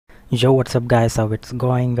Yo, what's up guys, how it's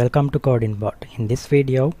going? Welcome to CodingBot. In this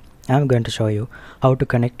video I'm going to show you how to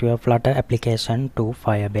connect your Flutter application to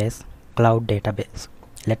Firebase cloud database.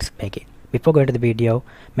 Let's begin. Before going to the video,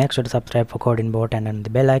 make sure to subscribe for CodingBot and on the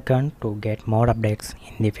bell icon to get more updates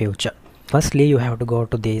in the future. Firstly, you have to go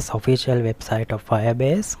to this official website of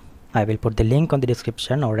Firebase. I will put the link on the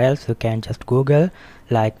description, or else you can just Google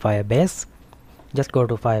like Firebase. Just go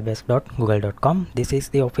to firebase.google.com. This is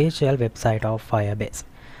the official website of Firebase.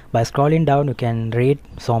 By scrolling down, you can read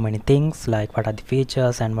so many things like what are the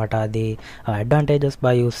features and what are the advantages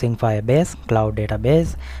by using Firebase cloud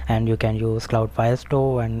database, and you can use cloud file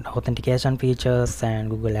store and authentication features and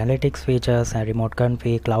Google Analytics features and remote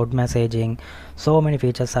config, cloud messaging. So many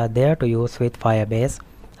features are there to use with Firebase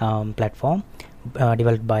platform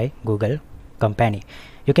developed by Google company.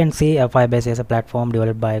 You can see Firebase is a platform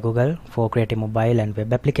developed by Google for creating mobile and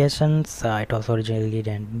web applications. It was originally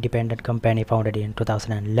an independent company founded in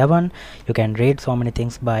 2011. You can read so many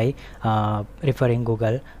things by referring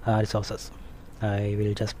Google resources. I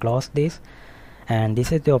will just close this, and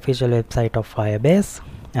this is the official website of Firebase.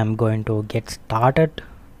 I'm going to get started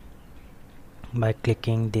by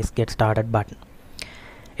clicking this get started button.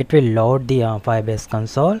 It will load the Firebase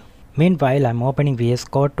console. Meanwhile, I'm opening VS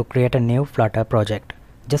Code to create a new Flutter project.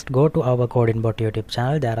 Just go to our CodingBot YouTube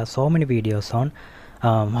channel. There are so many videos on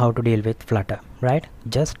how to deal with Flutter, right?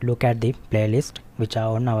 Just look at the playlist which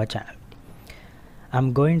are on our channel.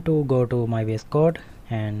 I'm going to go to my VS Code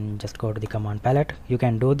and just go to the command palette. You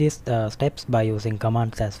can do these steps by using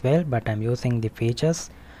commands as well, but I'm using the features.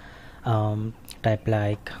 Type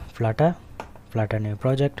like Flutter new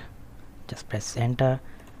project, just press enter,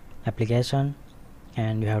 application,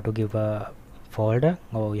 and you have to give a folder,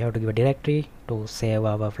 or you have to give a directory to save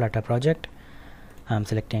our Flutter project. I'm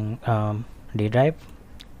selecting D drive,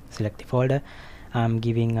 select the folder. I'm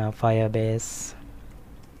giving a Firebase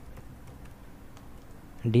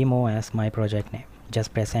demo as my project name.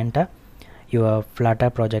 Just press enter. Your Flutter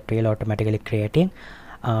project will automatically creating.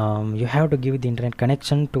 You have to give the internet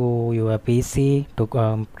connection to your PC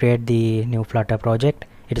to create the new Flutter project.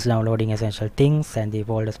 It is now loading essential things and the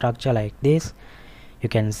folder structure like this. You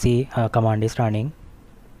can see a command is running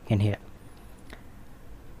in here.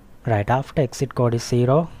 Right after exit code is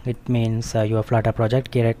 0, it means your Flutter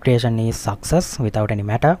project creation is success without any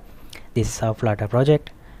matter. This is our Flutter project.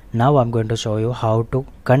 Now I'm going to show you how to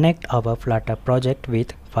connect our Flutter project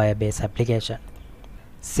with Firebase application.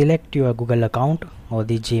 Select your Google account or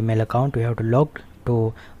the Gmail account. You have to log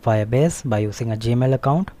to Firebase by using a Gmail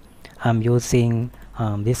account. I'm using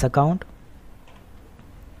this account.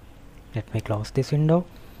 Let me close this window.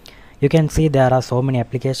 You can see there are so many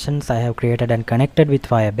applications I have created and connected with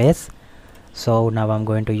Firebase. So now I'm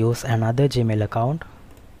going to use another Gmail account.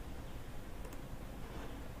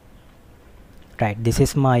 Right, this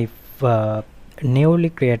is my newly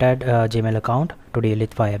created Gmail account to deal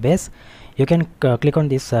with Firebase. You can click on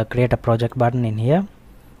this create a project button in here,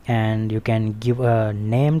 and you can give a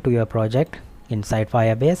name to your project inside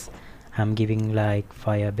Firebase. I'm giving like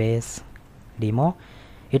Firebase demo.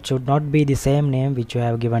 It should not be the same name which you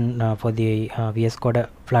have given for the VS Code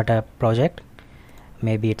Flutter project.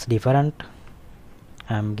 Maybe it's different.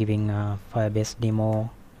 I'm giving Firebase demo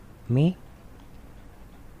me.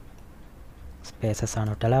 Spaces are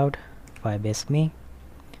not allowed. Firebase me.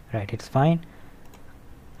 Right, it's fine.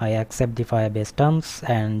 I accept the Firebase terms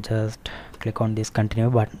and just click on this continue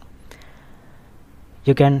button.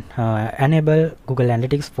 You can enable Google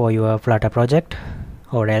Analytics for your Flutter project,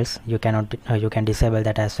 or else you cannot. You can disable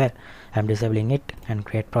that as well. I'm disabling it and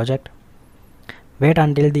create project. Wait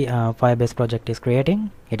until the Firebase project is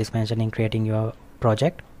creating. It is mentioning creating your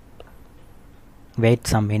project. Wait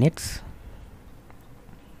some minutes.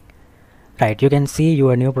 Right, you can see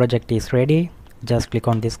your new project is ready. Just click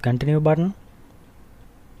on this continue button.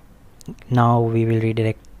 Now we will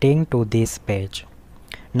redirecting to this page.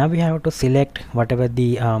 Now we have to select whatever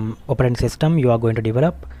the operating system you are going to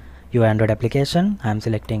develop. Your Android application. I'm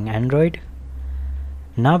selecting Android.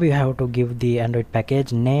 Now we have to give the Android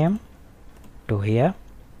package name to here.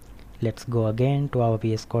 Let's go again to our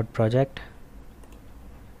VS Code project,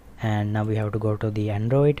 and now we have to go to the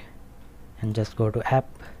Android and just go to app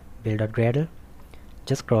build.gradle.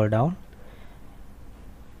 Just scroll down.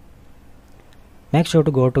 Make sure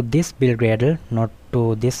to go to this build Gradle, not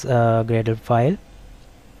to this Gradle file.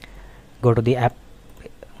 Go to the app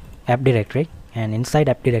directory, and inside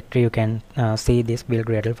app directory you can see this build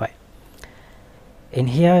Gradle file. In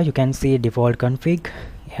here you can see default config.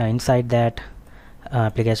 Inside that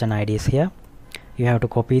application ID is here. You have to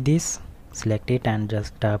copy this, select it, and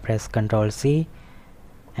just press Ctrl C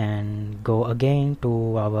and go again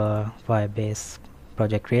to our Firebase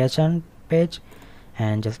project creation page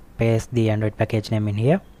and just paste the Android package name in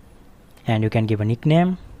here, and you can give a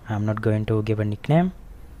nickname. I'm not going to give a nickname.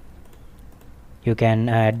 You can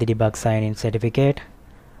add the debug sign-in certificate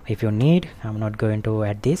if you need. I'm not going to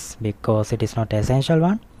add this because it is not an essential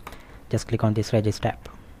one. Just click on this register tab.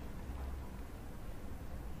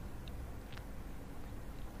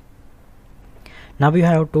 Now you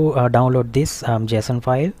have to download this JSON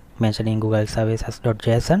file mentioning Google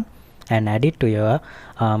services.json and add it to your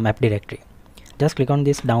app directory. Just click on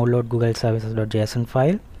this download Google services.json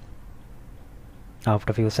file.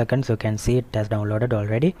 After a few seconds you can see it has downloaded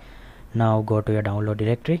already. Now go to your download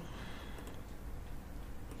directory.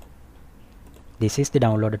 This is the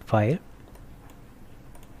downloaded file.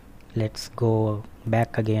 Let's go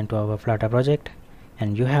back again to our Flutter project,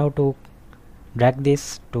 and you have to drag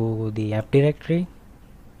this to the app directory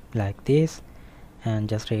like this and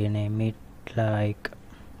just rename it like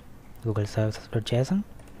Google services.json.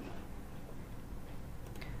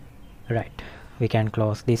 Right, we can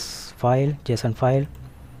close this file, JSON file.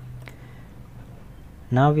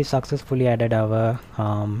 Now we successfully added our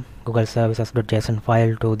Google services.json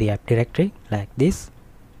file to the app directory like this.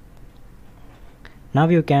 Now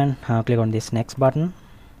you can click on this next button.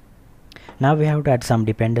 Now we have to add some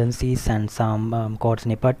dependencies and some code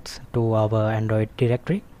snippets to our Android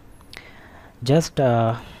directory. Just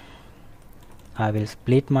I will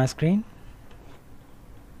split my screen.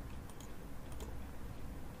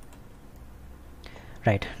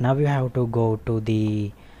 Right, now you have to go to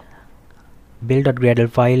the build.gradle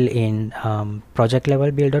file in project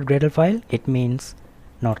level build.gradle file. It means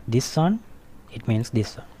not this one, it means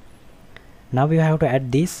this one. Now you have to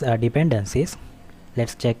add these dependencies.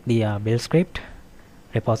 Let's check the build script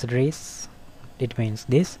repositories. It means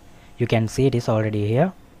this. You can see it is already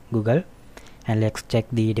here, Google. And let's check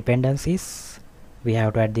the dependencies. We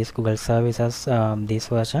have to add this Google services, this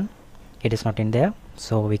version. It is not in there,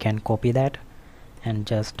 so we can copy that and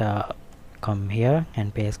just come here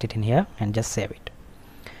and paste it in here and just save it.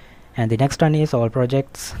 And the next one is all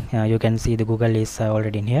projects. You can see the Google is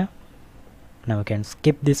already in here. Now we can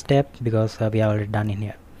skip this step because we are already done in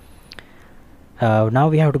here. Now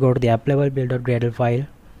we have to go to the app level build.gradle file.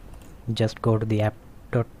 Just go to the app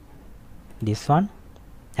dot this one,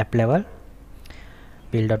 app level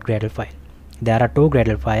build.gradle file. There are two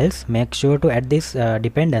Gradle files. Make sure to add these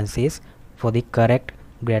dependencies for the correct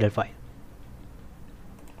Gradle file.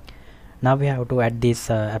 Now we have to add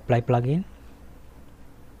this apply plugin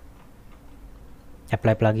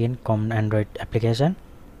common Android application.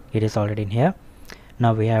 It is already in here.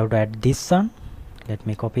 Now we have to add this one. Let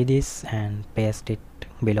me copy this and paste it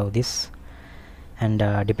below this. And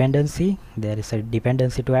dependency, there is a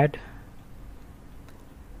dependency to add.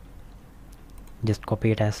 Just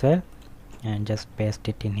copy it as well and just paste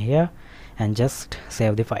it in here and just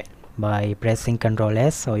save the file by pressing Ctrl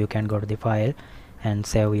S. So you can go to the file and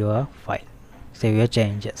save your file, save your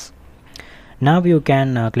changes. Now you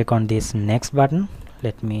can click on this next button.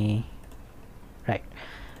 Right,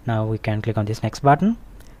 now we can click on this next button.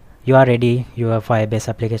 You are ready. Your Firebase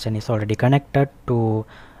application is already connected to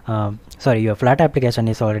your Flutter application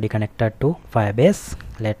is already connected to Firebase.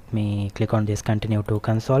 Let me click on this continue to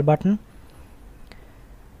console button.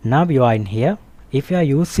 Now you are in here. If you are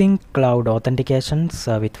using cloud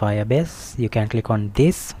authentications with Firebase, you can click on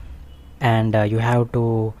this and you have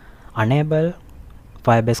to enable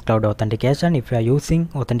Firebase cloud authentication. If you are using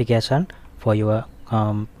authentication for your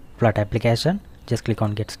Flutter application, just click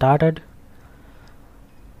on get started.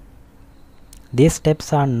 These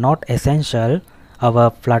steps are not essential. Our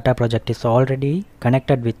Flutter project is already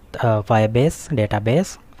connected with Firebase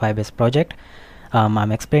database, Firebase project.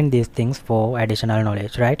 I'm explaining these things for additional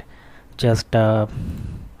knowledge, right? Just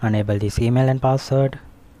enable this email and password.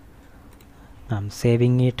 I'm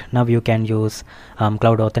saving it. Now you can use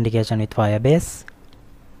cloud authentication with Firebase.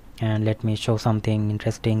 And let me show something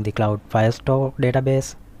interesting, the cloud Firestore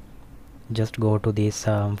database. Just go to this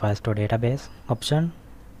Firestore database option.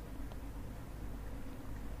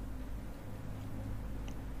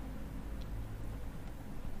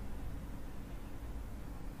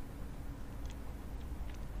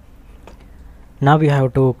 Now we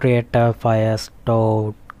have to create a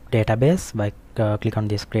Firestore database by click on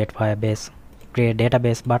this create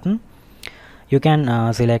database button. You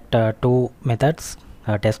can select two methods,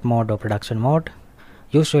 test mode or production mode.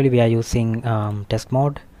 Usually we are using test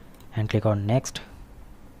mode, and click on next.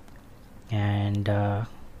 And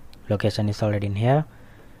location is already in here.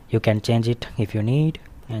 You can change it if you need,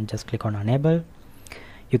 and just click on enable.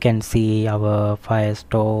 You can see our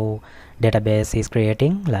Firestore database is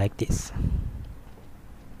creating like this.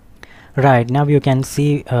 Right, now you can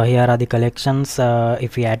see here are the collections.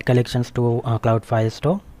 If we add collections to Cloud File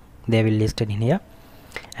Store, they will listed in here.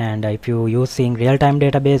 And if you using real-time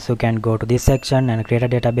database, you can go to this section and create a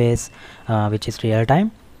database which is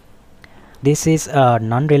real-time. This is a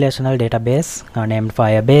non-relational database named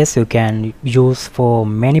Firebase. You can use for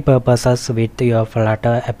many purposes with your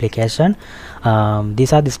Flutter application.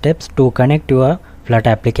 These are the steps to connect your Flutter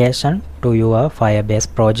application to your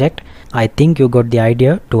Firebase project. I think you got the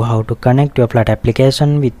idea to how to connect your Flutter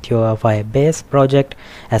application with your Firebase project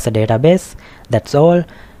as a database. That's all.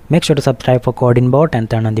 Make sure to subscribe for CodingBot and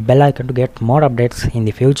turn on the bell icon to get more updates in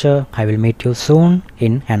the future. I will meet you soon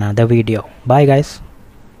in another video. Bye guys.